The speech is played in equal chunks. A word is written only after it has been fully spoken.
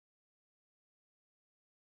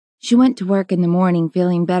She went to work in the morning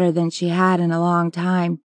feeling better than she had in a long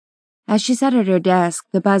time. As she sat at her desk,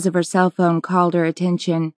 the buzz of her cell phone called her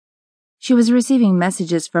attention. She was receiving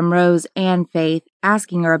messages from Rose and Faith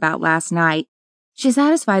asking her about last night. She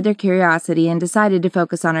satisfied their curiosity and decided to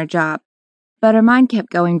focus on her job. But her mind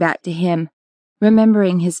kept going back to him,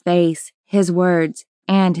 remembering his face, his words,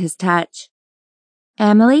 and his touch.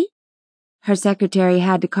 "Emily?" Her secretary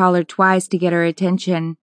had to call her twice to get her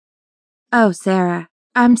attention. "Oh, Sarah,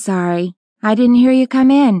 I'm sorry. I didn't hear you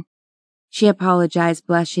come in," she apologized,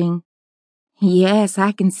 blushing. "Yes,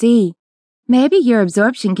 I can see. Maybe your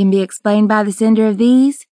absorption can be explained by the sender of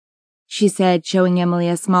these," she said, showing Emily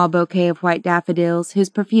a small bouquet of white daffodils whose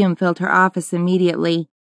perfume filled her office immediately.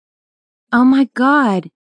 "Oh my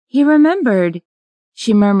God, he remembered,"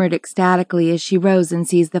 she murmured ecstatically as she rose and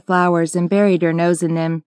seized the flowers and buried her nose in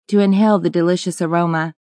them to inhale the delicious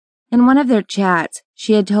aroma. In one of their chats,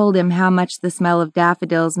 she had told him how much the smell of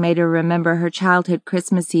daffodils made her remember her childhood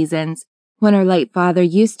Christmas seasons, when her late father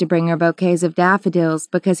used to bring her bouquets of daffodils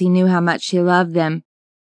because he knew how much she loved them.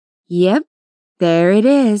 "Yep, there it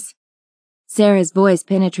is." Sarah's voice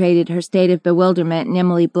penetrated her state of bewilderment and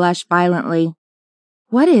Emily blushed violently.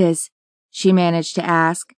 "What is?" she managed to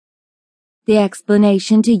ask. "The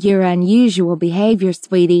explanation to your unusual behavior,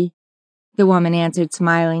 sweetie," the woman answered,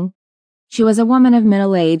 smiling. She was a woman of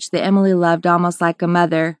middle age that Emily loved almost like a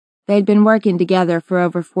mother. They'd been working together for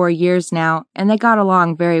over 4 years now, and they got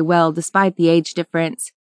along very well despite the age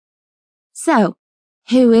difference. "So,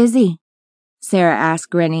 who is he?" Sarah asked,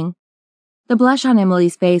 grinning. The blush on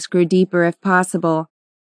Emily's face grew deeper if possible.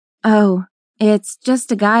 "Oh, it's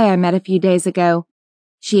just a guy I met a few days ago,"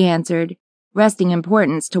 she answered, resting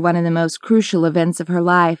importance to one of the most crucial events of her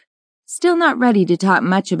life, still not ready to talk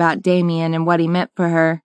much about Damien and what he meant for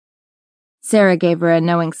her. Sarah gave her a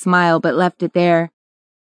knowing smile but left it there.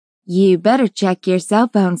 "You better check your cell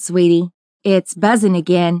phone, sweetie. It's buzzing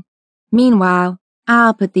again. Meanwhile,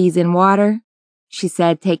 I'll put these in water," she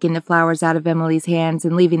said, taking the flowers out of Emily's hands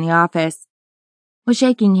and leaving the office. With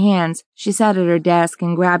shaking hands, she sat at her desk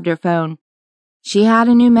and grabbed her phone. She had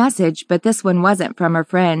a new message, but this one wasn't from her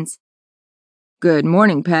friends. "Good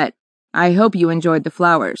morning, pet. I hope you enjoyed the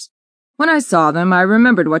flowers. When I saw them, I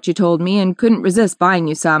remembered what you told me and couldn't resist buying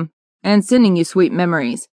you some, and sending you sweet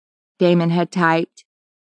memories," Damon had typed.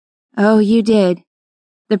 "Oh, you did.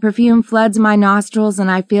 The perfume floods my nostrils and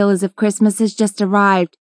I feel as if Christmas has just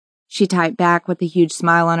arrived," she typed back with a huge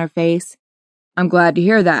smile on her face. "I'm glad to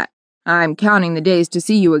hear that. I'm counting the days to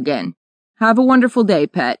see you again. Have a wonderful day,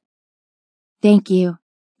 pet." "Thank you.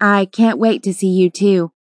 I can't wait to see you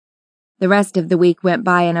too." The rest of the week went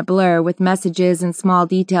by in a blur with messages and small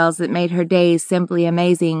details that made her days simply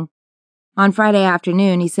amazing. On Friday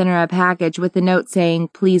afternoon, he sent her a package with a note saying,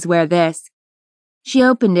 "Please wear this." She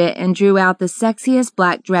opened it and drew out the sexiest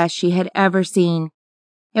black dress she had ever seen.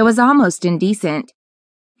 It was almost indecent.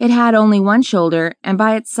 It had only one shoulder, and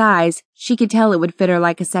by its size, she could tell it would fit her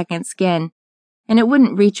like a second skin, and it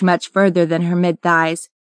wouldn't reach much further than her mid-thighs.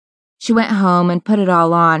 She went home and put it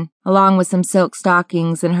all on, along with some silk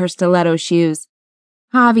stockings and her stiletto shoes.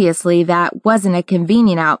 Obviously, that wasn't a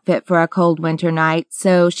convenient outfit for a cold winter night,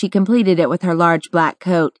 so she completed it with her large black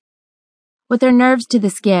coat. With her nerves to the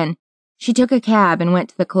skin, she took a cab and went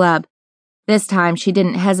to the club. This time, she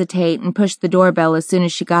didn't hesitate and pushed the doorbell as soon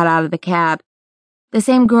as she got out of the cab. The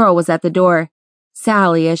same girl was at the door,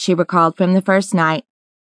 Sally, as she recalled from the first night.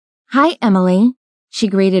 "Hi, Emily," she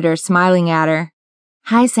greeted her, smiling at her.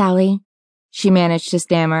 "Hi, Sally," she managed to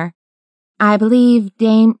stammer. "I believe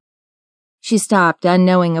She stopped,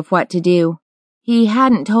 unknowing of what to do. He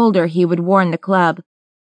hadn't told her he would warn the club.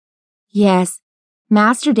 "Yes,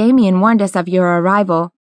 Master Damien warned us of your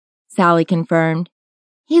arrival," Sally confirmed.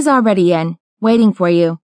 "He's already in, waiting for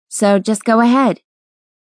you, so just go ahead."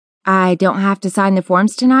 "I don't have to sign the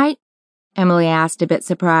forms tonight?" Emily asked, a bit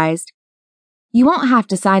surprised. "You won't have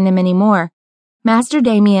to sign them anymore. Master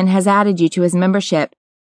Damien has added you to his membership,"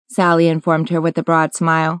 Sally informed her with a broad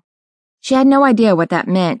smile. She had no idea what that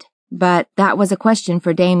meant, but that was a question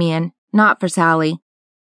for Damien, not for Sally.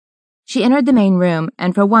 She entered the main room,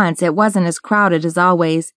 and for once it wasn't as crowded as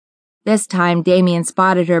always. This time Damien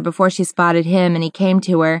spotted her before she spotted him, and he came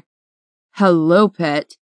to her. "Hello,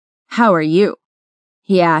 pet. How are you?"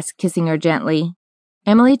 he asked, kissing her gently.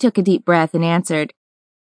 Emily took a deep breath and answered,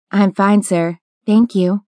 "I'm fine, sir. Thank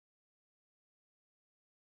you."